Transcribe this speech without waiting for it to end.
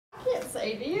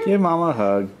say, dear. Give Mama a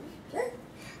hug.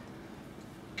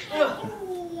 No.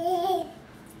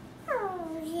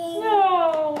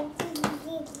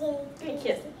 Give me a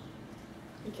kiss.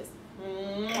 You kiss.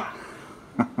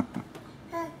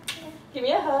 Give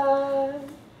me a hug.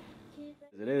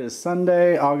 It is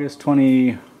Sunday, August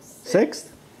 26th.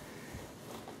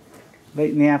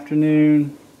 Late in the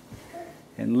afternoon.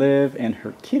 And Liv and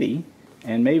her kitty,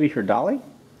 and maybe her dolly,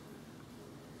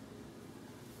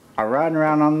 are riding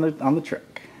around on the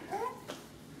truck.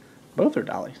 Both are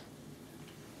dollies.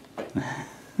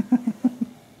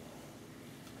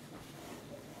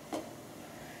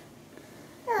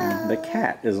 And the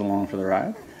cat is along for the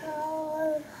ride.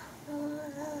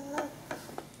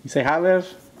 You say hi,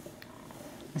 Liv?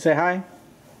 You say hi?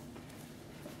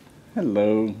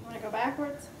 Hello. Want to go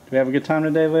backwards? Do we have a good time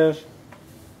today, Liv?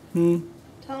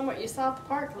 Tell them what you saw at the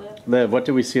park, Liv. Liv, what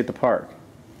did we see at the park?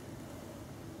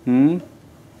 We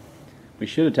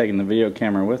should have taken the video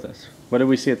camera with us. What did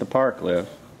we see at the park, Liv?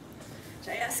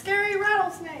 A scary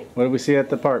rattlesnake. What did we see at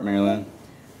the park, Marilyn?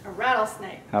 A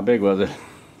rattlesnake. How big was it?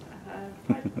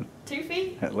 Like 2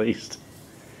 feet? At least.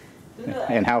 Ugh.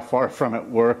 And how far from it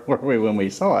were we when we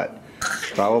saw it?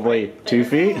 Probably 2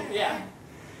 feet? Yeah.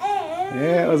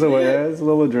 Yeah, it was a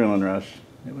little adrenaline rush.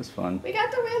 It was fun. We got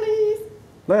the willies.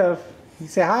 Liv, you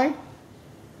say hi?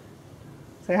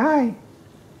 Say hi.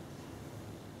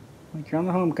 Like you're on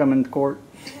the homecoming court.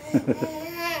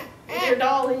 And your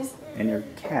dollies. And your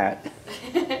cat.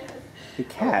 The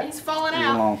cat. He's falling is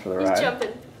out. along for the ride. He's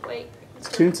jumping. Wait.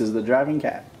 Toots is the driving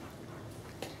cat.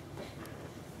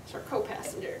 It's our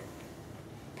co-passenger.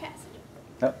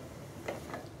 Oh.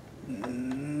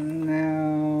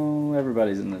 Now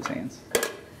everybody's in those hands.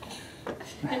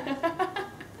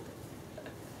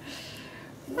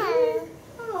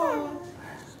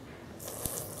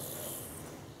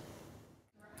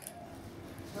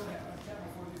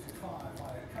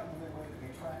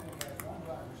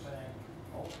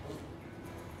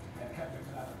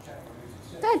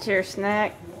 That's your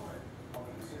snack.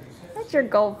 That's your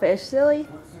goldfish, silly.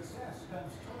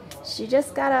 She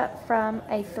just got up from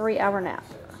a 3-hour nap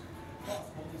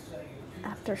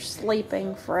after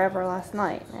sleeping forever last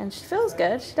night, and she feels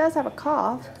good. She does have a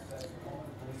cough,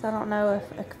 so I don't know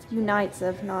if a few nights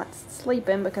of not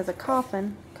sleeping because of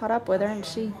coughing caught up with her, and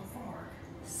she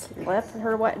slept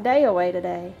her day away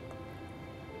today.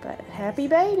 But happy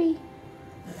baby.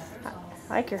 I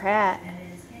like your hat.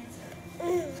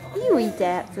 You eat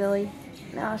that, silly.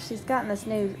 No, she's gotten this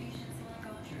new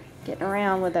getting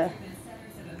around with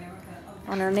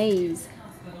on her knees.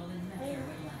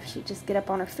 She'd just get up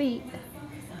on her feet.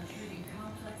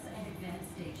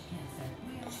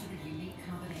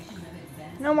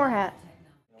 No more hat.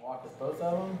 You gonna walk with both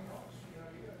of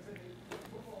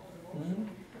them?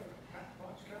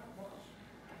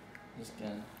 Just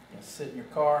gonna sit in your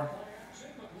car, just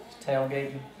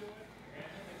tailgating.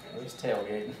 At least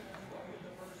tailgating.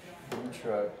 In the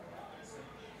truck.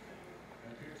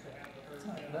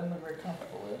 It doesn't look very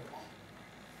comfortable with.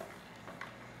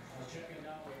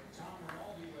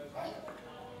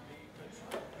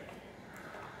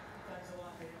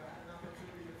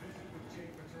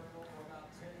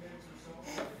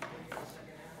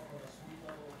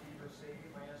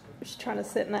 Just trying to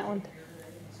sit in that one.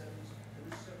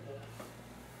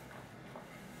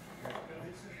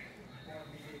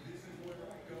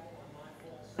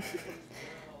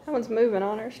 That one's moving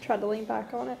on her. She tried to lean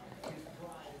back on it.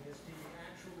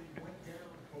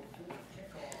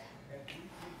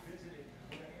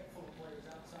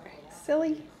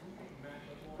 Silly.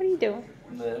 What are you doing?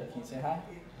 Liv, can you say hi?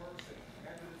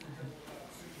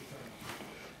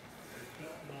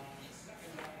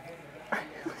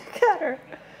 Look at her.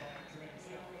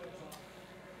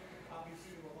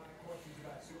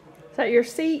 Is that your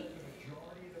seat?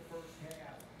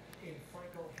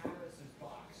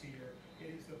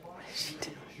 What is she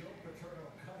doing?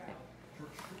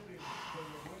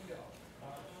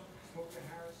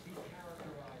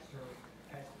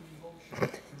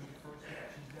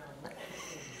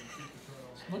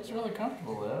 She looks really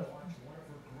comfortable, Liv.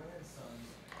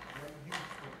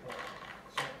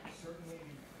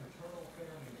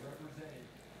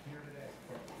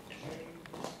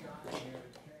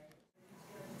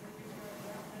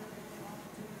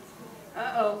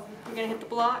 Uh-oh. You're gonna hit the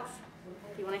blocks?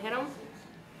 Do you want to hit them?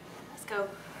 Let's go.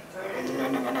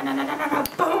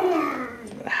 Boom!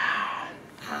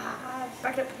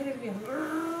 Back up, hit it again.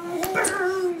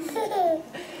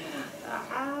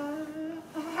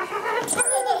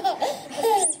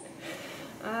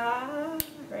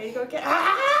 Ready to go get?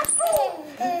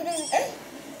 Okay.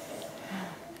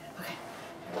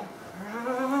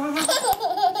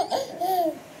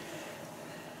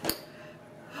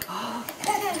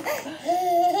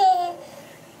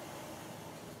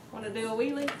 Want to do a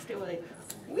wheelie? Let's do a wheelie.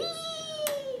 Whee!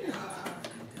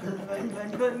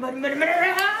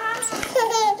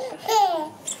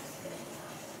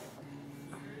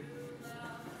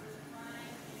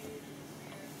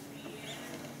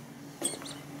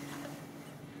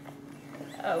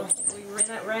 Oh, we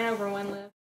ran over one, Liv.